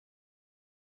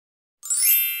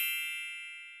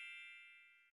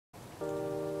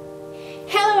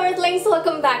Earthlings,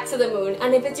 welcome back to the moon,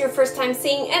 and if it's your first time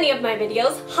seeing any of my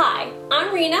videos, hi,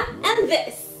 I'm Rena, and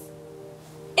this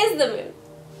is the moon.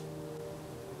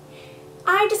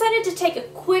 I decided to take a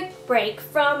quick break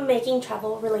from making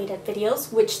travel related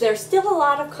videos, which there's still a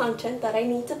lot of content that I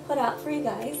need to put out for you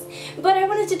guys, but I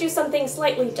wanted to do something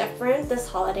slightly different this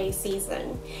holiday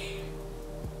season.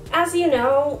 As you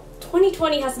know,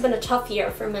 2020 has been a tough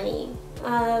year for many,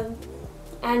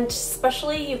 and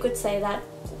especially you could say that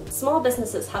small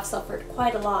businesses have suffered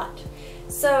quite a lot.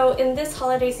 So in this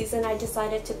holiday season I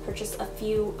decided to purchase a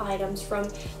few items from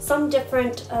some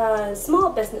different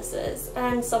small businesses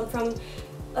and some from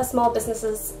small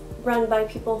businesses run by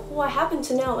people who I happen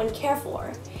to know and care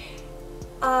for.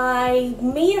 I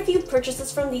made a few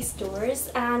purchases from these stores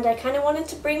and I kind of wanted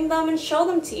to bring them and show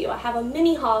them to you. I have a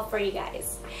mini haul for you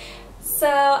guys. So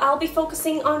I'll be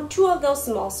focusing on two of those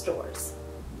small stores.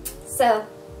 So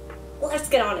let's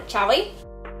get on it, shall we?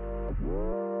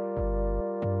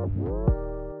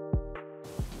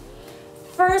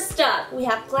 First up, we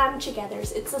have Glam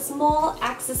Togethers. It's a small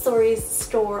accessories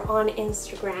store on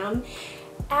Instagram,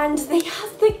 and they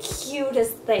have the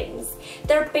cutest things.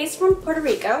 They're based from Puerto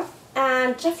Rico,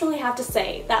 and definitely have to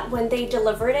say that when they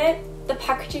delivered it, the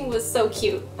packaging was so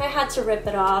cute. I had to rip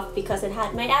it off because it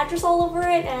had my address all over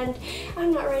it, and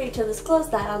I'm not ready to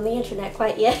disclose that on the internet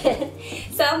quite yet.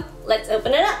 So let's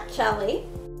open it up, shall we?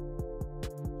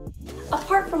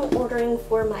 Apart from ordering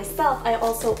for myself, I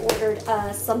also ordered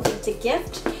something to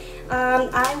gift.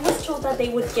 I was told that they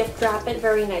would gift wrap it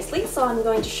very nicely, so I'm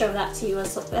going to show that to you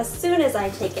as soon as I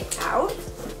take it out.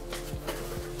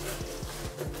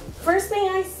 First thing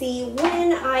I see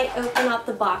when I open up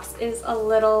the box is a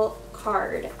little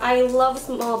card. I love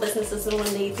small businesses, and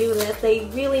when they do this, they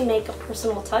really make a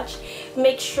personal touch.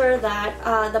 Make sure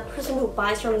that the person who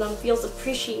buys from them feels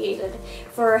appreciated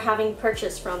for having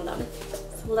purchased from them.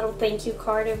 A little thank you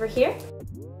card over here.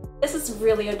 This is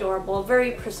really adorable,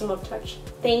 very personal touch.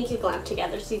 Thank you, Glam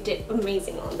Togethers, you did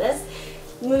amazing on this.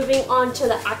 Moving on to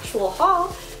the actual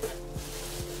haul.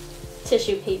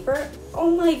 Tissue paper. Oh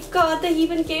my god, they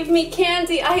even gave me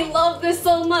candy. I love this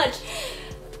so much.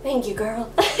 Thank you,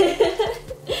 girl.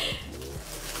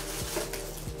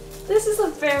 This is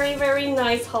a very, very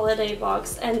nice holiday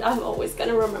box, and I'm always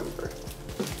gonna remember.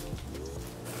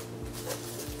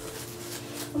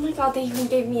 Oh my god, they even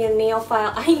gave me a nail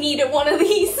file. I needed one of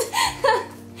these.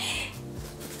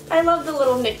 I love the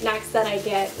little knickknacks that I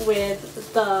get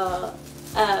with the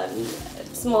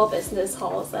small business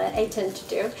hauls that I tend to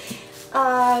do.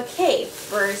 Okay,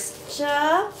 first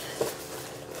up,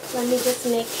 let me just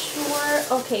make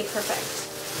sure. Okay, perfect.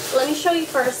 Let me show you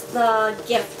first the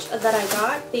gift that I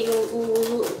got. They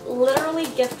literally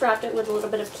gift wrapped it with a little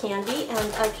bit of candy,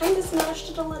 and I kind of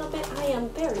smashed it a little bit. I am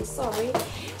very sorry.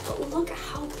 But look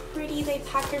how pretty they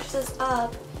packaged this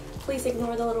up. Please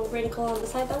ignore the little wrinkle on the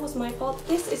side. That was my fault.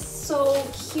 This is so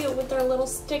cute with their little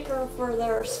sticker for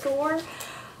their store.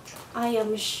 I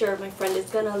am sure my friend is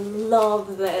gonna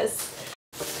love this.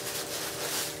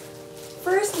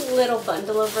 First little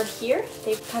bundle over here.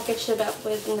 They packaged it up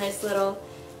with a nice little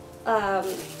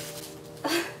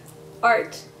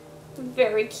art.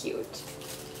 Very cute.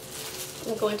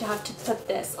 I'm going to have to put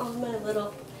this on my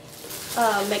little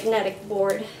magnetic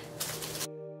board.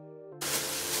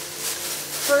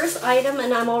 First item,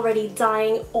 and I'm already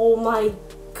dying. Oh my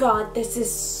god, this is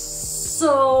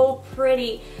so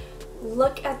pretty.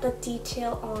 Look at the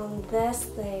detail on this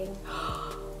thing.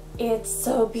 It's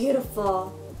so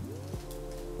beautiful.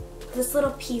 This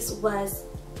little piece was,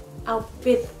 I'll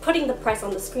be putting the price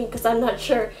on the screen because I'm not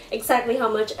sure exactly how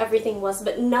much everything was,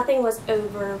 but nothing was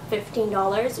over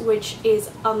 $15, which is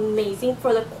amazing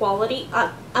for the quality.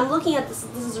 I'm looking at this.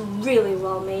 This is really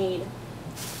well made.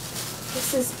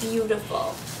 This is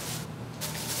beautiful.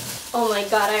 Oh my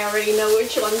god, I already know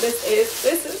which one this is.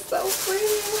 This is so pretty.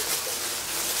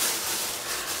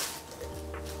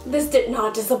 This did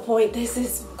not disappoint. This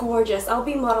is gorgeous. I'll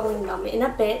be modeling them in a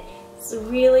bit. It's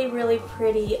really, really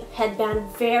pretty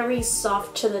headband, very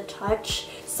soft to the touch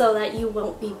so that you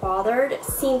won't be bothered.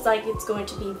 Seems like it's going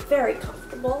to be very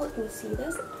comfortable. Let me see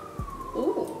this.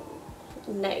 Ooh,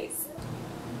 nice.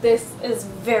 This is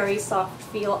very soft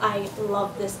feel. I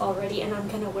love this already, and I'm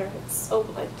gonna wear it so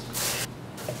much.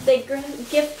 They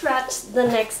gift wrapped the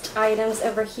next items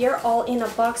over here all in a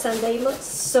box, and they look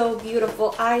so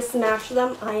beautiful. I smashed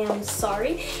them, I am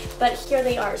sorry, but here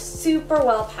they are, super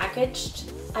well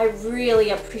packaged. I really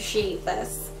appreciate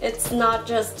this. It's not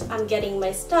just I'm getting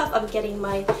my stuff, I'm getting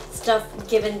my stuff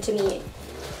given to me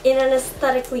in an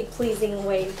aesthetically pleasing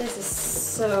way. This is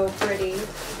so pretty.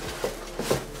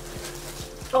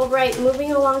 Alright,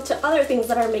 moving along to other things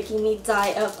that are making me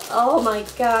die of. Oh my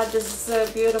god, this is so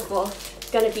beautiful. I'm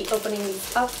gonna be opening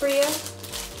these up for you.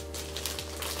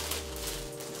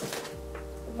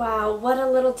 Wow, what a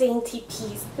little dainty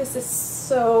piece. This is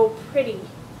so pretty.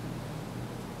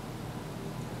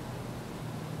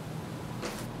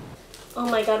 Oh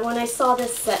my god, when I saw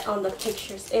this set on the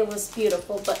pictures, it was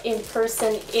beautiful, but in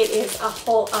person, it is a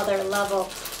whole other level.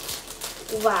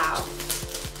 Wow.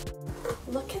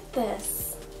 Look at this.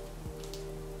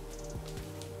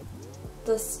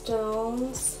 The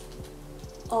stones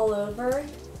all over.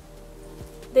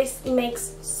 This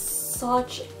makes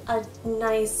such a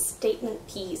nice statement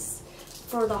piece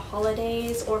for the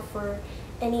holidays or for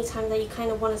any time that you kind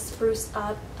of want to spruce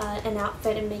up an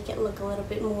outfit and make it look a little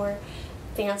bit more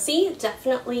fancy.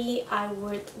 Definitely I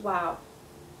would, wow.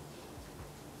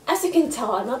 As you can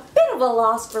tell, I'm a bit of a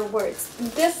loss for words.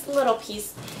 This little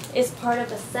piece is part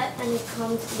of a set and it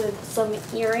comes with some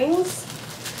earrings.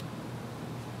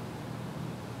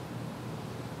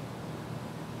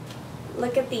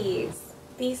 Look at these.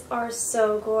 These are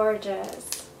so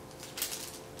gorgeous.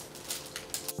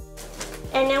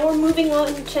 And now we're moving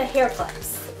on to hair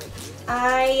clips.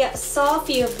 I saw a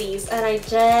few of these and I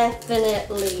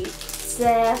definitely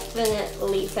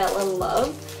fell in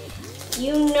love.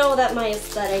 You know that my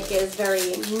aesthetic is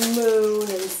very moon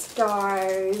and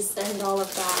stars and all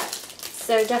of that.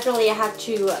 So definitely I had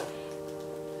to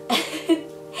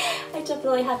I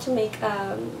definitely had to make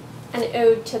an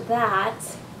ode to that.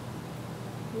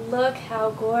 Look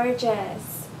how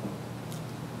gorgeous.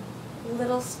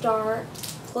 Little star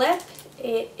clip.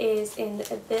 It is in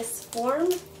this form.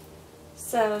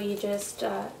 So you just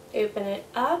open it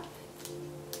up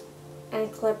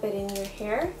and clip it in your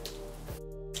hair.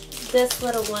 This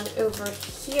little one over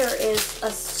here is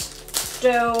a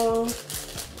stone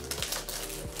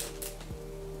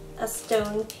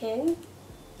pin.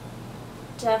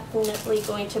 Definitely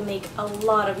going to make a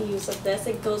lot of use of this.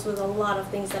 It goes with a lot of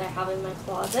things that I have in my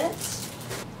closet.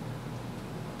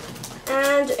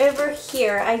 And over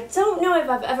here, I don't know if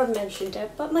I've ever mentioned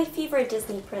it, but my favorite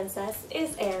Disney princess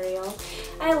is Ariel.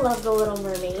 I love The Little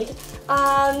Mermaid.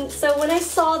 So when I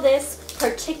saw this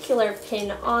particular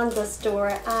pin on the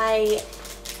store, I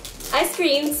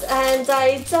screamed, and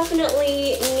I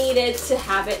definitely needed to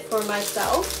have it for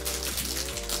myself.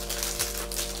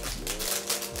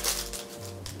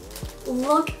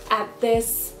 Look at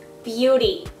this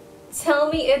beauty. Tell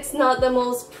me it's not the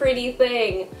most pretty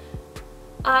thing.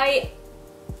 I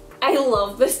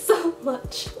love this so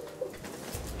much.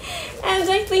 And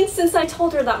I think since I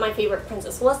told her that my favorite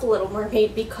princess was The Little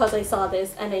Mermaid because I saw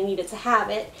this and I needed to have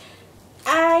it,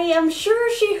 I am sure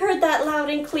she heard that loud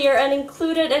and clear and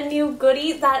included a new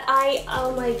goodie that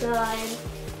oh my god.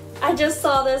 I just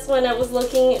saw this when I was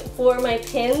looking for my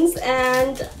pins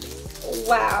and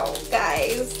wow,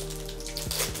 guys.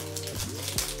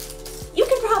 You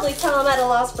can probably tell I'm at a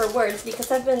loss for words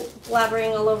because I've been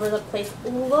blabbering all over the place.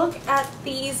 Look at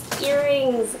these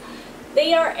earrings.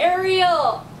 They are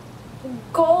Ariel.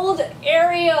 Gold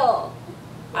Ariel.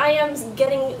 I am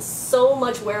getting so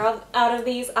much wear out of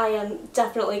these. I am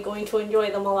definitely going to enjoy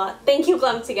them a lot. Thank you,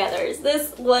 Glam Togethers.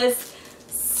 This was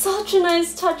such a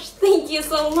nice touch. Thank you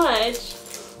so much.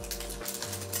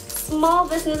 Small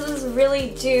businesses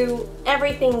really do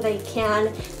everything they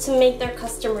can to make their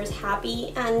customers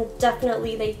happy, and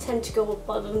definitely they tend to go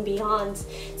above and beyond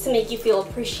to make you feel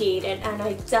appreciated, and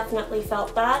I definitely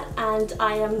felt that, and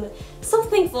I am so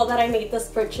thankful that I made this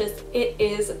purchase. It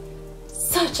is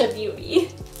such a beauty.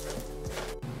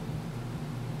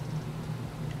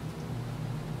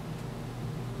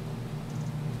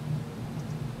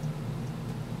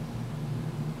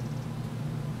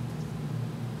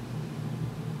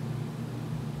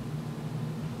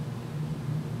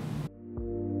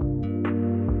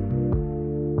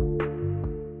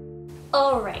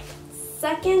 Alright,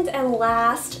 second and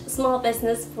last small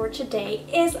business for today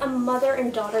is a mother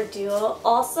and daughter duo,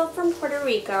 also from Puerto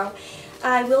Rico.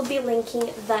 I will be linking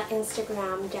the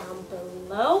Instagram down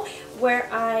below where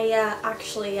I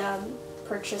actually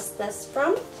purchased this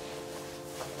from.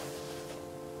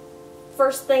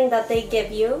 First thing that they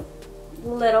give you,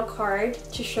 little card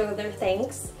to show their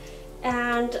thanks,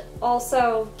 and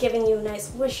also giving you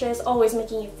nice wishes, always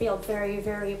making you feel very,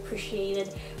 very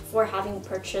appreciated for having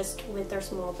purchased with their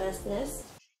small business.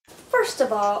 First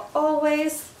of all,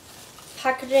 always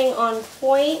packaging on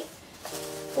point.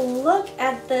 Look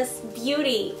at this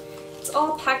beauty. It's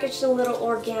all packaged in little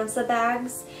organza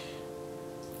bags.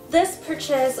 This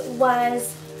purchase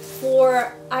was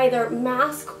for either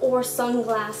mask or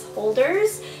sunglass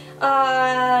holders.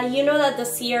 You know that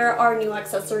this year our new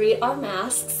accessory are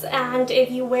masks, and if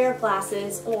you wear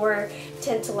glasses or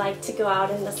tend to like to go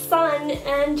out in the sun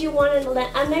and you want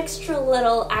an extra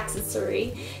little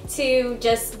accessory to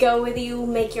just go with you,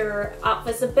 make your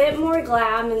outfits a bit more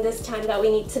glam in this time that we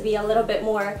need to be a little bit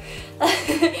more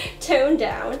toned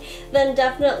down, then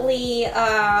definitely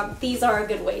these are a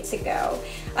good way to go.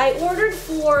 I ordered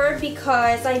 4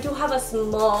 because I do have a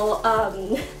small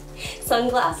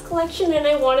sunglass collection and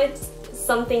I wanted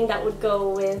something that would go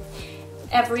with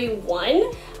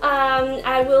everyone.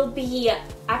 I will be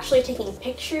actually taking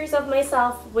pictures of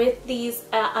myself with these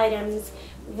items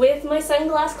with my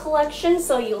sunglass collection,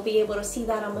 so you'll be able to see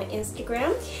that on my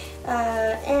Instagram.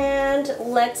 And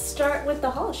let's start with the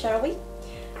haul, shall we?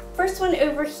 First one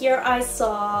over here I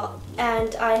saw,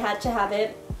 and I had to have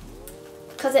it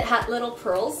because it had little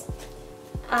pearls,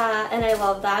 and I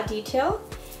love that detail.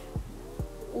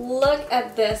 Look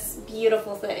at this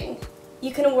beautiful thing.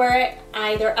 You can wear it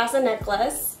either as a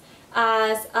necklace,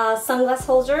 as a sunglass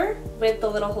holder with the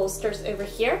little holsters over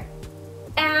here,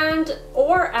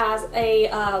 or as a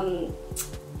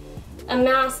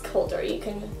mask holder. You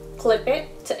can clip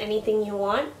it to anything you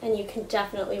want and you can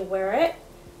definitely wear it.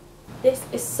 This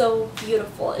is so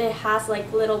beautiful. It has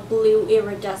like little blue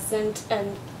iridescent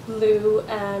and blue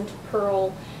and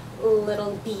pearl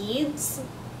little beads.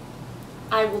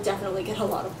 I will definitely get a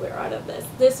lot of wear out of this.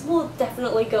 This will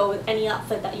definitely go with any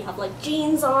outfit that you have like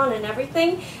jeans on and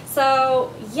everything.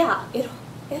 So yeah,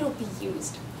 it'll be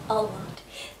used a lot.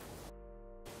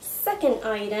 Second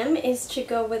item is to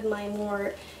go with my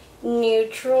more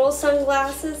neutral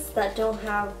sunglasses that don't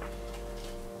have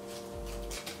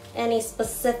any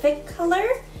specific color.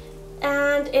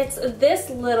 And it's this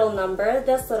little number,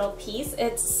 this little piece.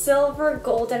 It's silver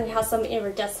gold and it has some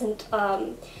iridescent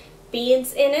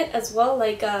beads in it as well,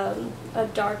 like a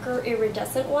darker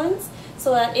iridescent ones,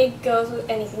 so that it goes with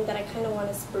anything that I kind of want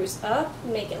to spruce up,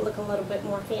 make it look a little bit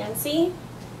more fancy.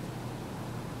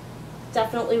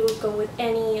 Definitely would go with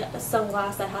any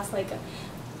sunglass that has like a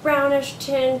brownish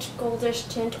tint,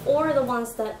 goldish tint, or the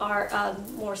ones that are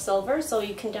more silver, so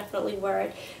you can definitely wear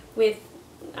it with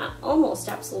almost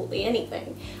absolutely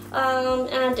anything.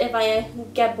 And if I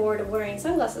get bored of wearing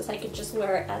sunglasses, I could just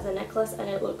wear it as a necklace and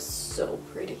it looks so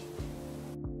pretty.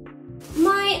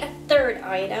 My third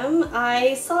item,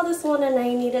 I saw this one and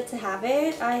I needed to have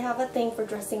it. I have a thing for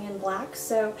dressing in black,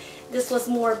 so this was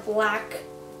more black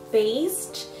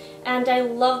based, and I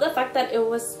love the fact that it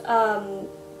was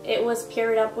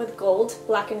paired up with gold.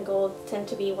 Black and gold tend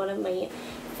to be one of my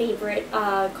favorite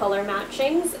color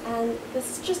matchings, and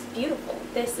this is just beautiful.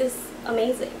 This is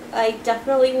amazing. I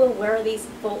definitely will wear these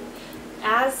both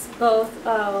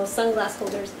sunglass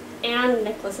holders and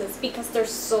necklaces because they're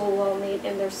so well made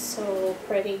and they're so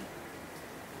pretty.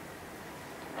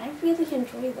 I really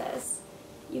enjoy this.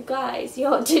 You guys, you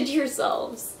outdid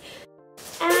yourselves.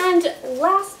 And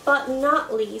last but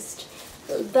not least,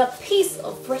 the piece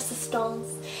of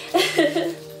resistance.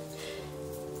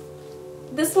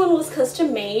 This one was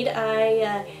custom made.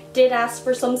 I did ask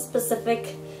for some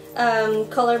specific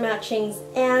color matchings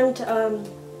and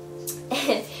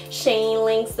chain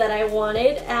links that I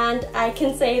wanted, and I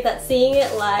can say that seeing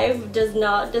it live does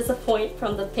not disappoint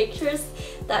from the pictures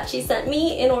that she sent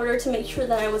me in order to make sure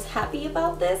that I was happy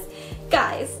about this.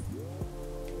 Guys,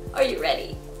 are you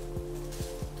ready?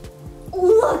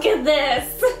 Look at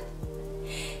this!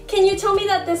 Can you tell me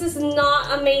that this is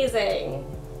not amazing?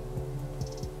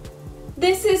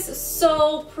 This is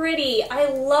so pretty. I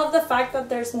love the fact that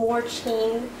there's more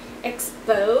chain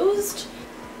exposed.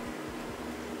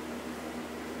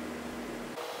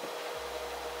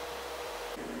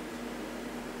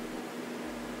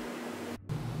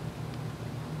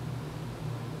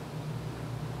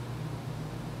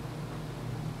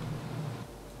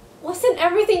 Wasn't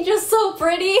everything just so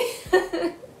pretty?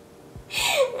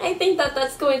 I think that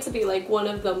that's going to be like one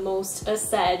of the most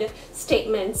said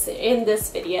statements in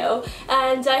this video,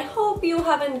 and I hope you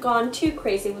haven't gone too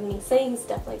crazy with me saying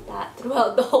stuff like that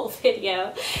throughout the whole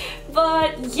video.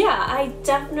 But yeah, I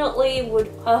definitely would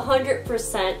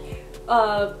 100%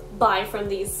 buy from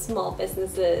these small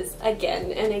businesses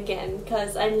again and again,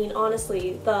 because I mean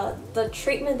honestly the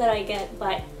treatment that I get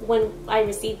when I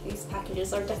receive these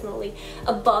packages are definitely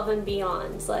above and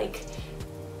beyond. Like,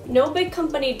 no big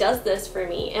company does this for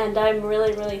me, and I'm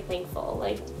really, really thankful.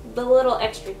 Like, the little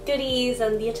extra goodies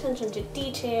and the attention to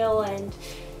detail and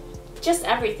just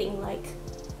everything, like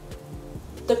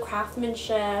the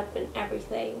craftsmanship and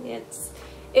everything.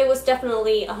 it was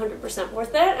definitely 100%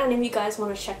 worth it. And if you guys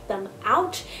want to check them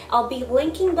out, I'll be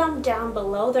linking them down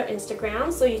below, their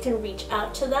Instagram, so you can reach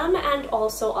out to them. And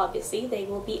also obviously they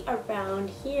will be around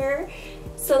here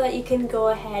so that you can go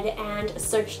ahead and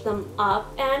search them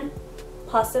up and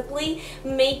possibly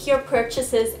make your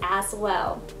purchases as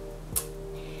well.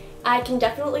 I can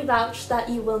definitely vouch that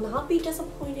you will not be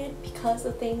disappointed because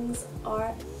the things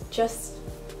are just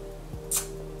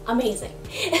amazing.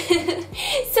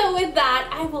 So with that,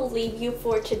 I will leave you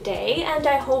for today, and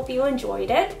I hope you enjoyed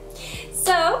it.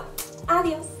 So,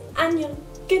 adios, annyeong,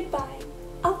 goodbye,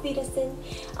 auf Wiedersehen,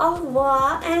 au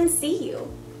revoir, and see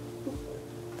you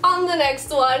on the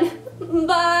next one.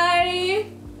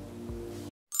 Bye!